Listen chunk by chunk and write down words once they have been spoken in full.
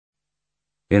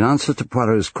In answer to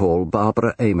Poirot's call,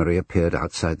 Barbara Amory appeared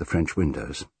outside the French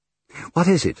windows. "What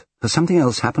is it? Has something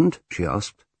else happened?" she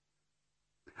asked.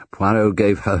 Poirot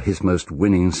gave her his most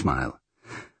winning smile.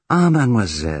 "Ah,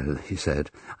 mademoiselle," he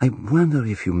said, "I wonder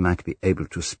if you might be able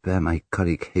to spare my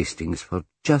colleague Hastings for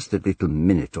just a little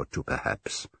minute or two,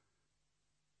 perhaps."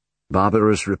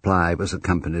 Barbara's reply was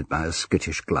accompanied by a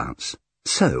skittish glance.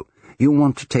 "So, you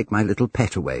want to take my little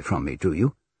pet away from me, do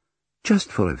you?"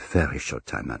 "Just for a very short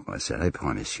time, mademoiselle, I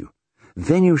promise you."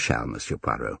 "Then you shall, Monsieur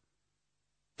Poirot."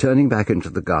 Turning back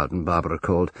into the garden, Barbara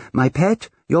called, "My pet,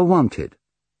 you're wanted."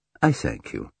 "I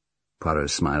thank you." Poirot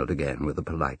smiled again with a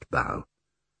polite bow.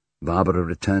 Barbara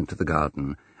returned to the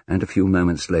garden, and a few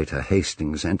moments later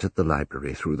Hastings entered the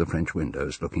library through the French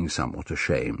windows, looking somewhat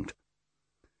ashamed.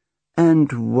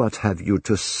 "And what have you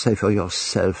to say for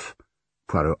yourself?"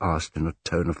 Poirot asked in a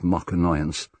tone of mock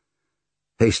annoyance.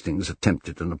 Hastings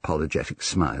attempted an apologetic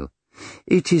smile.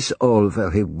 "It is all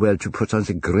very well to put on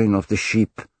the grin of the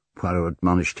sheep," Poirot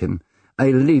admonished him.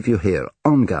 "I leave you here,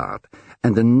 on guard,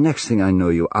 and the next thing I know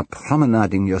you are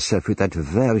promenading yourself with that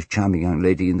very charming young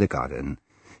lady in the garden.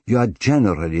 You are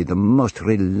generally the most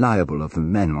reliable of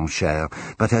men, mon cher,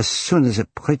 but as soon as a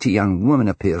pretty young woman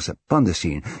appears upon the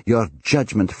scene, your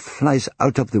judgment flies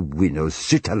out of the window,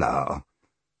 zut alors."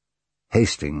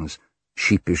 Hastings'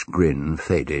 sheepish grin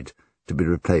faded, to be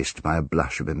replaced by a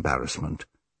blush of embarrassment.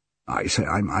 "I say,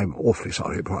 I'm awfully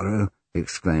sorry, Poirot," he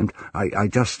exclaimed. I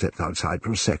just stepped outside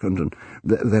for a second, and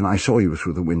then I saw you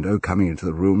through the window coming into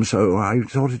the room, so I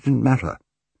thought it didn't matter."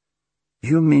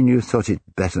 "You mean you thought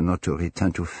it better not to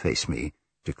return to face me?"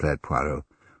 declared Poirot.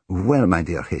 "Well, my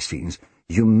dear Hastings,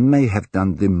 you may have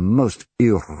done the most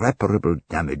irreparable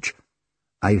damage.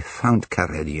 I found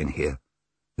Carelli in here.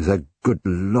 The good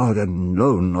Lord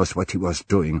alone knows what he was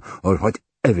doing, or what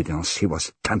evidence he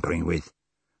was tampering with."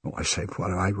 "Oh, I say,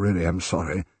 Poirot, I really am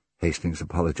sorry." Hastings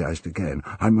apologized again.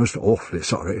 "I'm most awfully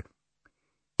sorry."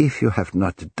 "If you have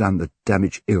not done the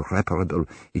damage irreparable,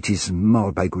 it is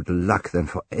more by good luck than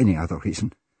for any other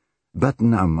reason. But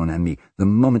now, mon ami, the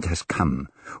moment has come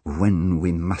when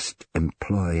we must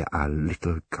employ our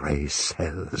little grey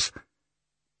cells."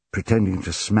 Pretending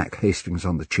to smack Hastings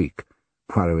on the cheek,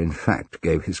 Poirot in fact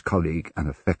gave his colleague an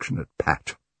affectionate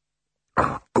pat.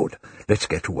 "Ah, good. Let's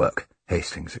get to work,"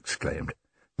 Hastings exclaimed.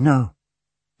 "No,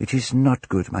 it is not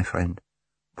good, my friend,"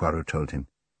 Poirot told him.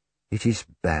 "It is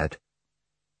bad.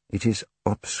 It is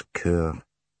obscure."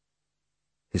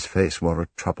 His face wore a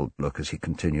troubled look as he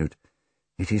continued,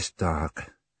 "It is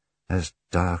dark as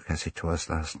it was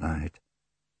last night."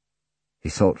 He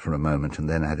thought for a moment and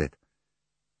then added,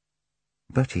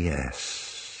 "But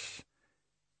yes,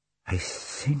 I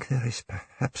think there is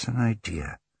perhaps an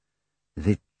idea,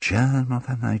 the germ of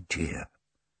an idea.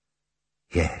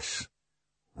 Yes,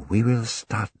 we will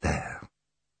start there."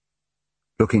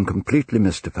 Looking completely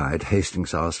mystified,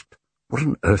 Hastings asked, "What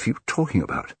on earth are you talking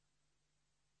about?"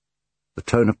 The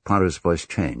tone of Poirot's voice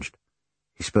changed.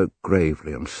 He spoke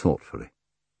gravely and thoughtfully.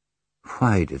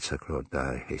 "Why did Sir Claude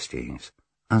die, Hastings?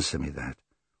 Answer me that.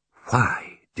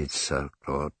 Why did Sir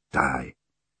Claude die?"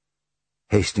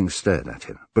 Hastings stared at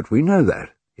him. "But we know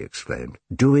that," he exclaimed.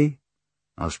 "Do we?"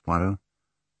 asked Poirot.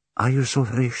 "Are you so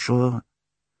very sure?"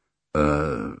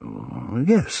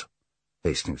 Yes,"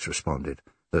 Hastings responded,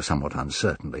 though somewhat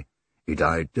uncertainly. "He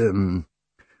died, he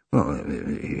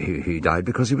died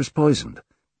because he was poisoned."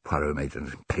 Poirot made an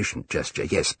impatient gesture.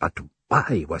 "Yes, but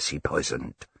why was he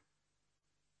poisoned?"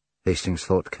 Hastings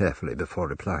thought carefully before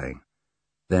replying.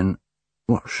 Then,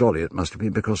 "Well, surely it must have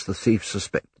been because the thief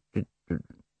suspected—"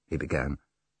 he began.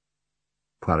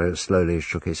 Poirot slowly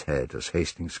shook his head as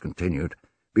Hastings continued,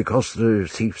 "Because the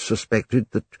thief suspected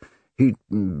that he'd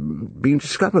been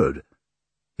discovered."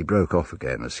 He broke off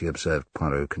again as he observed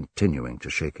Poirot continuing to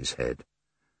shake his head.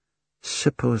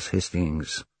 "Suppose,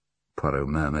 Hastings," Poirot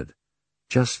murmured,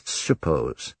 "just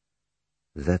suppose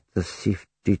that the thief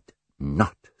did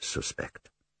not suspect."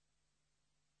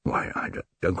 "Why, I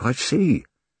don't quite see,"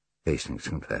 Hastings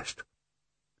confessed.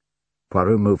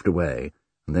 Poirot moved away,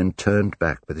 and then turned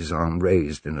back with his arm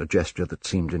raised in a gesture that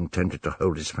seemed intended to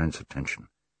hold his friend's attention.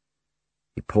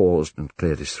 He paused and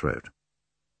cleared his throat.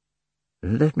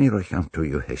 "Let me recount to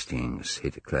you, Hastings," he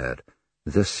declared,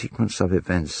 "the sequence of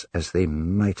events as they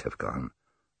might have gone,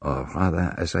 or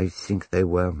rather as I think they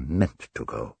were meant to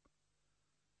go."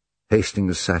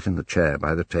 Hastings sat in the chair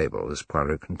by the table as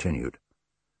Poirot continued.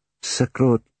 "Sir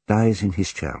Claude dies in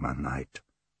his chair one night."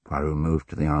 Poirot moved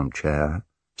to the armchair,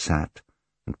 sat,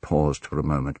 and paused for a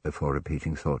moment before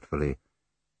repeating thoughtfully,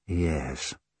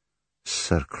 "Yes,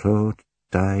 Sir Claude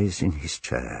dies in his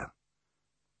chair.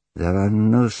 There are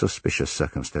no suspicious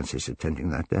circumstances attending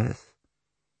that death.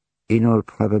 In all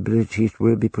probability it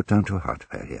will be put down to heart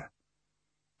failure.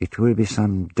 It will be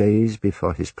some days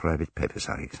before his private papers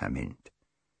are examined.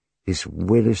 His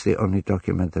will is the only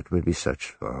document that will be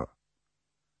searched for.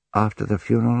 After the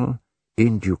funeral,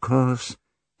 in due course,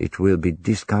 it will be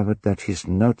discovered that his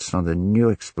notes on the new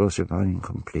explosive are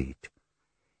incomplete.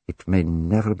 It may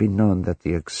never be known that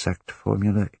the exact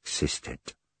formula existed.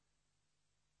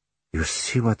 You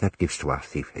see what that gives to our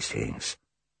thief, Hastings?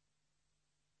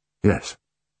 Yes.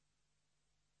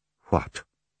 What?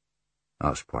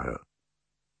 Asked Poirot.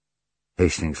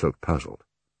 Hastings looked puzzled.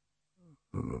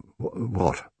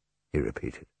 What? He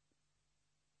repeated.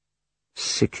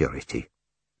 Security.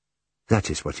 That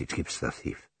is what it gives the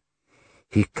thief.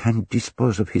 He can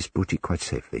dispose of his booty quite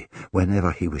safely,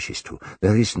 whenever he wishes to.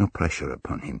 There is no pressure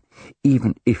upon him.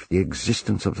 Even if the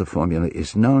existence of the formula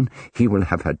is known, he will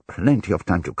have had plenty of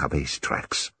time to cover his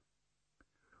tracks.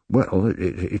 Well,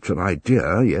 it's an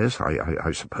idea, yes,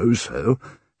 I suppose so,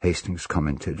 Hastings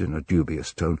commented in a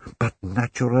dubious tone. But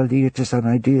naturally it is an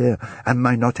idea. Am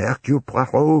I not Hercule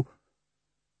Poirot?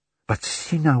 But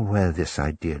see now where this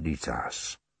idea leads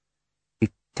us.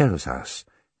 It tells us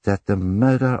that the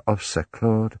murder of Sir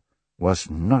Claude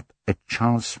was not a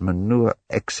chance maneuver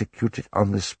executed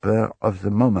on the spur of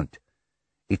the moment.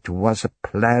 It was a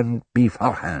plan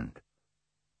beforehand.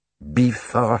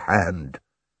 Beforehand.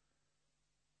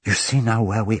 You see now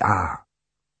where we are.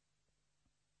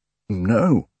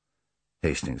 No,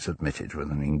 Hastings admitted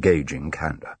with an engaging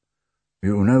candour.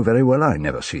 You know very well I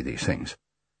never see these things.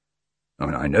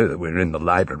 I know that we're in the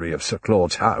library of Sir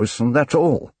Claude's house, and that's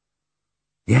all.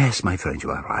 Yes, my friend,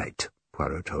 you are right,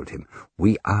 Poirot told him.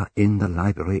 We are in the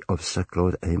library of Sir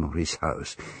Claude Amory's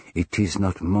house. It is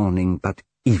not morning, but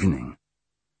evening.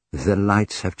 The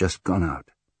lights have just gone out.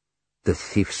 The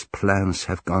thief's plans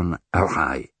have gone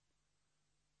awry.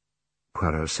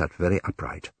 Poirot sat very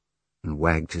upright and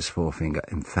wagged his forefinger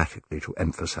emphatically to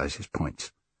emphasize his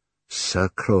points. Sir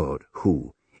Claude,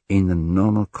 who, in the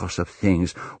normal course of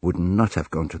things, would not have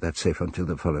gone to that safe until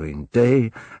the following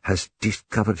day, has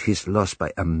discovered his loss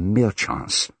by a mere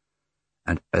chance.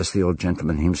 And as the old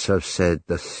gentleman himself said,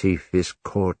 the thief is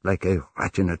caught like a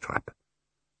rat in a trap.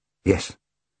 Yes,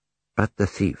 but the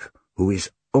thief, who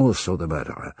is also the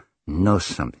murderer, knows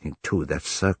something, too, that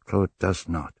Sir Claude does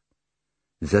not.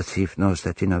 The thief knows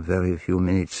that in a very few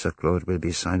minutes Sir Claude will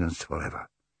be silenced forever.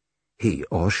 He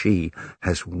or she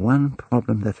has one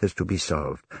problem that has to be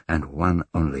solved, and one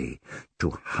only,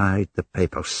 to hide the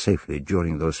paper safely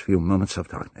during those few moments of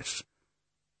darkness.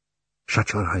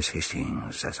 Shut your eyes,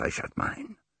 Hastings, as I shut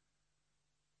mine.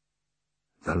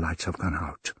 The lights have gone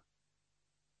out.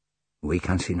 We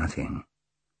can see nothing,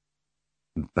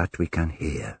 but we can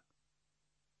hear.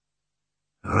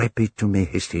 Repeat to me,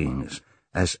 Hastings,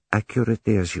 as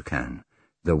accurately as you can,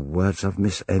 the words of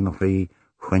Miss Amory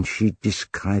when she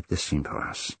described the scene for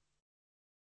us.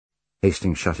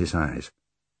 Hastings shut his eyes.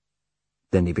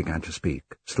 Then he began to speak,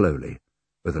 slowly,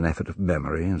 with an effort of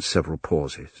memory and several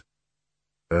pauses.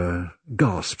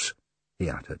 Gasps, he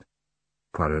uttered.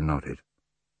 Poirot nodded.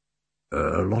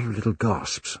 A lot of little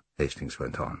gasps, Hastings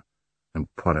went on, and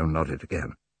Poirot nodded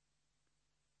again.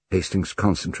 Hastings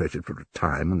concentrated for a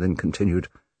time and then continued.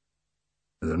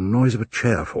 The noise of a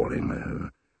chair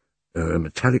falling, a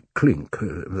metallic clink.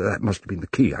 That must have been the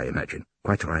key, I imagine.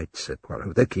 Quite right, said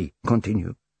Poirot. The key.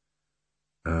 Continue.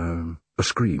 A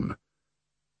scream.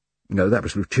 No, that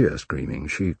was Lucia screaming.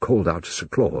 She called out to Sir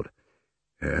Claude.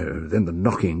 Then the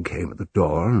knocking came at the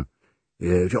door.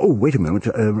 Wait a moment.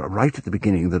 Right at the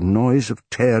beginning, the noise of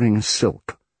tearing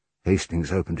silk.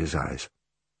 Hastings opened his eyes.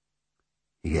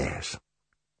 Yes.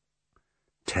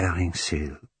 Tearing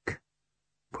silk,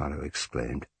 Poirot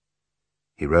exclaimed.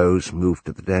 He rose, moved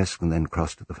to the desk, and then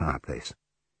crossed to the fireplace.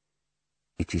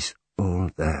 It is all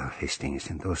there,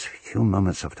 Hastings, in those few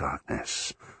moments of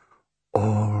darkness.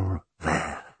 All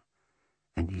there.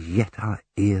 And yet our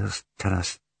ears tell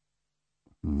us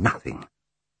nothing.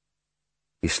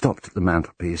 He stopped at the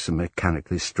mantelpiece and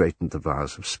mechanically straightened the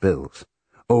vase of spills.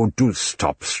 Oh, do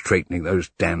stop straightening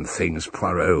those damn things,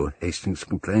 Poirot, Hastings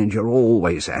complained. You're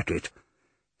always at it.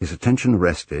 His attention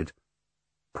arrested.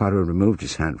 Poirot removed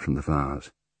his hand from the vase.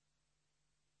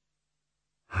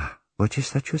 What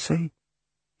is that you say?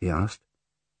 He asked.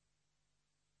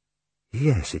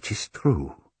 Yes, it is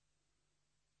true.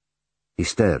 He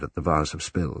stared at the vase of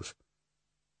spills.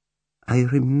 I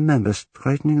remember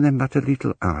straightening them but a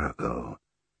little hour ago,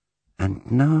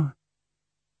 and now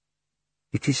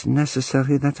it is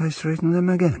necessary that I straighten them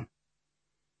again.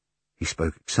 He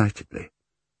spoke excitedly.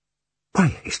 Why,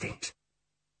 Hastings?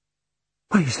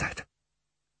 Why is that?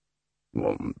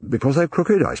 Well, because they're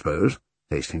crooked, I suppose,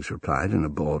 Hastings replied in a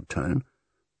bored tone.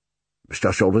 It's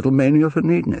just your little mania for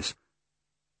neatness."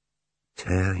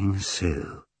 "Tearing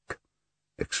silk,"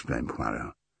 exclaimed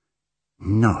Poirot.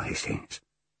 "No, Hastings.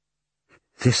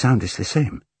 This sound is the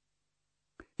same."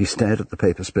 He stared at the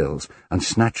paper spills and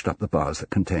snatched up the vase that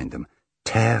contained them.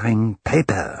 "Tearing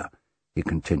paper," he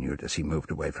continued as he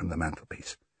moved away from the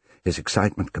mantelpiece. His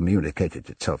excitement communicated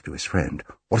itself to his friend.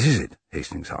 "What is it?"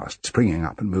 Hastings asked, springing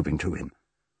up and moving to him.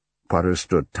 Poirot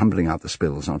stood tumbling out the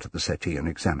spills onto the settee and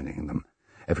examining them.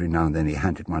 Every now and then he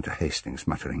handed one to Hastings,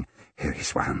 muttering, "Here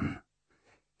is one.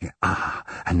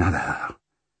 Another.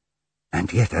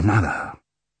 And yet another."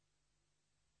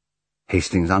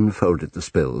 Hastings unfolded the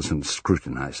spills and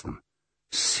scrutinized them.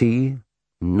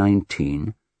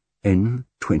 C19,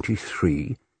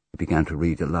 N23, he began to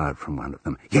read aloud from one of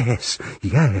them. Yes,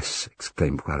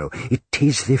 exclaimed Poirot. "It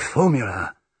is the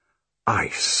formula." "I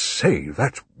say,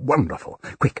 that's wonderful."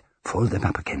 "Quick, fold them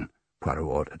up again," Poirot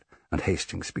ordered, and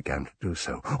Hastings began to do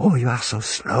so. "Oh, you are so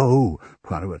slow,"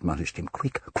 Poirot admonished him.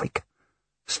 "Quick, quick."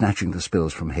 Snatching the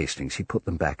spills from Hastings, he put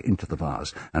them back into the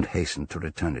vase and hastened to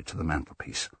return it to the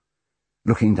mantelpiece.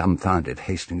 Looking dumbfounded,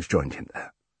 Hastings joined him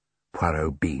there.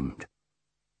 Poirot beamed.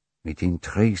 "It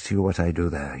intrigues you what I do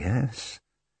there, yes?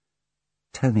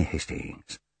 Tell me,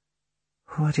 Hastings,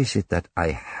 what is it that I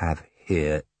have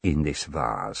here in this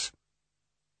vase?"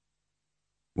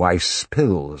 "Why,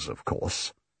 spills, of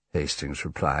course," Hastings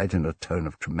replied in a tone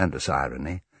of tremendous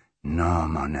irony. "No,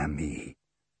 mon ami.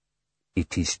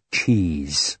 It is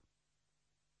cheese."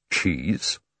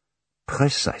 "Cheese?"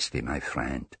 "Precisely, my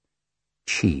friend.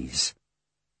 Cheese."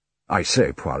 "I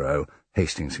say, Poirot,"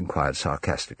 Hastings inquired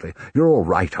sarcastically, "you're all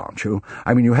right, aren't you?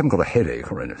 I mean, you haven't got a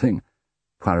headache or anything?"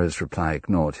 Poirot's reply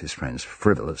ignored his friend's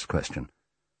frivolous question.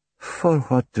 "For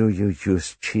what do you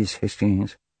use cheese,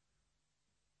 Hastings?"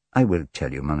 "I will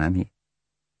tell you, mon ami.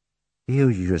 You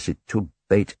use it to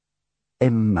bait a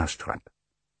mousetrap.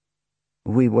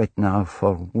 We wait now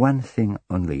for one thing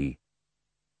only.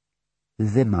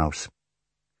 The mouse."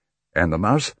 "And the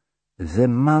mouse?" "The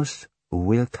mouse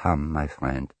will come, my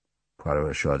friend,"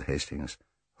 Poirot assured Hastings.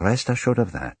 "Rest assured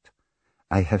of that.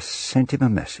 I have sent him a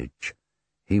message.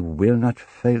 He will not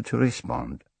fail to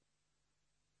respond."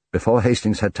 Before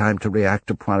Hastings had time to react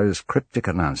to Poirot's cryptic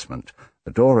announcement,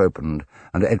 the door opened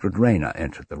and Edward Rayner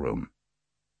entered the room.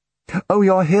 "Oh,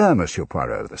 you're here, Monsieur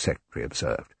Poirot," the secretary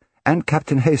observed. "And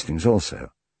Captain Hastings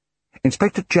also.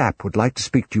 Inspector Japp would like to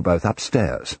speak to you both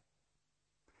upstairs."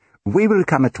 "We will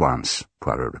come at once,"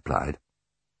 Poirot replied.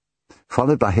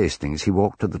 Followed by Hastings, he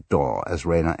walked to the door as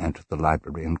Rayner entered the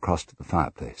library and crossed to the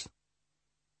fireplace.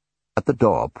 At the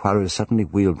door, Poirot suddenly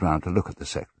wheeled round to look at the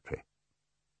secretary.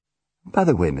 "By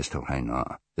the way, Mr.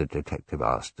 Rayner," the detective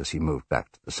asked as he moved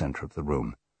back to the centre of the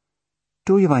room,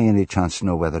 "do you by any chance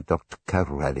know whether Dr.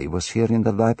 Carrelli was here in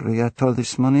the library at all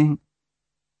this morning?"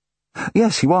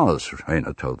 "Yes, he was,"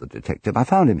 Rayner told the detective. "I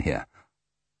found him here."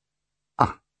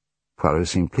 "Ah." Poirot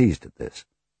seemed pleased at this.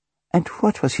 "And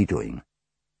what was he doing?"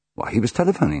 "Why, he was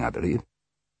telephoning, I believe."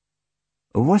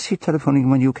 "Was he telephoning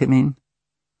when you came in?"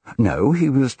 "No, he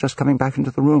was just coming back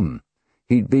into the room.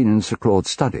 He'd been in Sir Claude's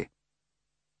study."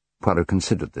 Poirot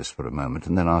considered this for a moment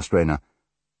and then asked Rayner,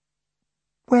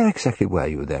 "Where exactly were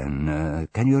you then?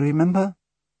 Can you remember?"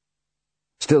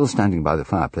 Still standing by the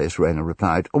fireplace, Rayner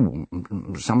replied, "Oh,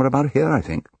 somewhere about here, I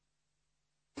think."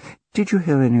 "Did you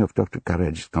hear any of Dr.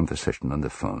 Carrelli's conversation on the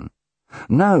phone?"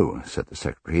 "No," said the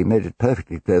secretary. "He made it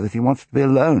perfectly clear that he wanted to be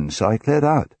alone, so I cleared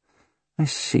out." "I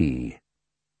see."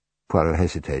 Poirot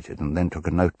hesitated and then took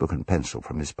a notebook and pencil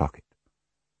from his pocket.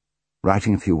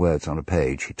 Writing a few words on a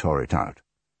page, he tore it out.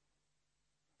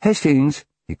 "Hastings,"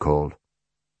 he called.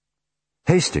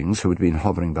 Hastings, who had been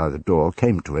hovering by the door,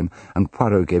 came to him, and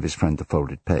Poirot gave his friend the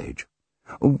folded page.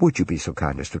 "Would you be so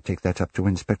kind as to take that up to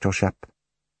Inspector Japp?"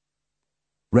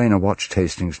 Rayner watched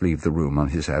Hastings leave the room on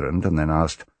his errand and then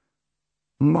asked,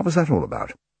 "What was that all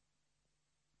about?"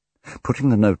 Putting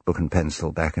the notebook and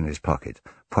pencil back in his pocket,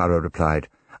 Poirot replied,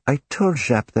 "I told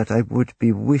Japp that I would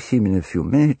be with him in a few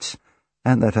minutes,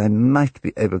 and that I might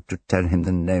be able to tell him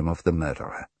the name of the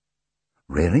murderer."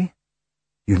 "Really?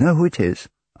 You know who it is?"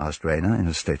 asked Rayner in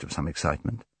a state of some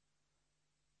excitement.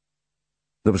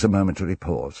 There was a momentary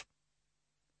pause.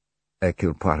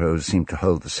 Hercule Poirot seemed to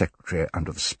hold the secretary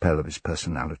under the spell of his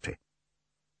personality.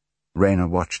 Rayner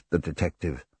watched the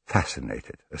detective,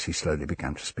 fascinated, as he slowly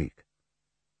began to speak.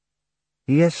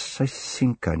 "Yes, I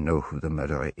think I know who the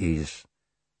murderer is.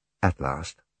 At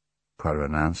last," Poirot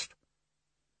announced.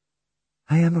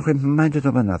 "I am reminded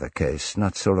of another case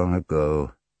not so long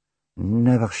ago.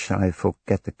 Never shall I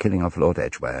forget the killing of Lord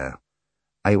Edgware.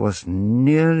 I was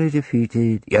nearly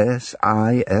defeated, yes,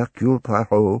 I, Hercule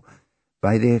Poirot,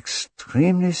 by the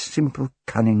extremely simple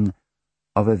cunning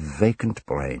of a vacant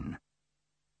brain.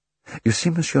 You see,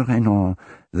 Monsieur Renan,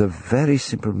 the very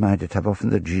simple-minded have often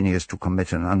the genius to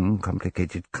commit an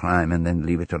uncomplicated crime and then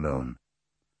leave it alone.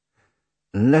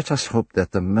 Let us hope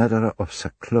that the murderer of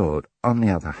Sir Claude, on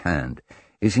the other hand,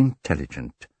 is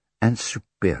intelligent and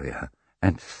superior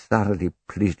and thoroughly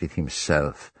pleased with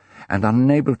himself and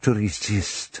unable to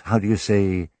resist, how do you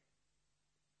say,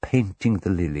 painting the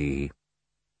lily.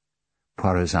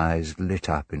 Poirot's eyes lit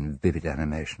up in vivid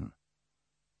animation.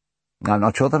 "I'm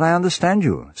not sure that I understand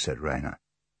you," said Rayner.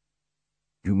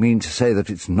 "You mean to say that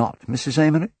it's not Mrs.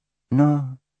 Amory?"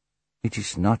 "No, it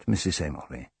is not Mrs.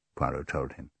 Amory," Poirot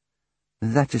told him.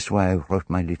 "That is why I wrote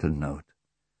my little note.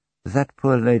 That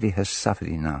poor lady has suffered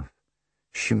enough.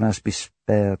 She must be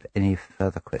spared any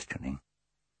further questioning."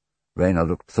 Rayner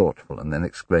looked thoughtful and then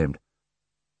exclaimed,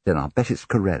 "Then I'll bet it's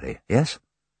Corelli, yes?"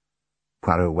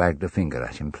 Poirot wagged a finger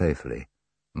at him playfully.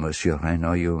 "Monsieur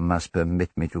Renaud, you must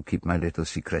permit me to keep my little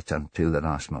secret until the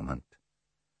last moment."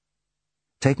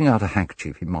 Taking out a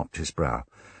handkerchief, he mopped his brow.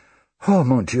 "Oh,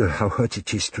 mon Dieu, how hot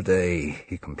it is today,"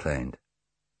 he complained.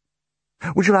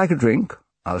 "Would you like a drink?"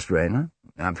 asked Rayner.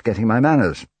 "I'm forgetting my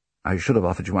manners. I should have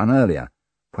offered you one earlier."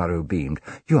 Poirot beamed.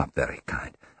 "You are very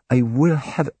kind. I will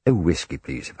have a whisky,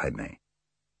 please, if I may."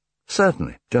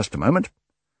 "Certainly. Just a moment."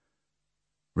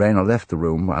 Rayner left the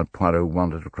room while Poirot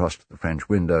wandered across to the French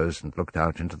windows and looked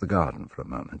out into the garden for a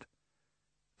moment.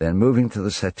 Then, moving to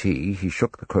the settee, he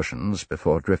shook the cushions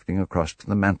before drifting across to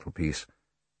the mantelpiece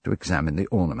to examine the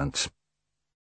ornaments.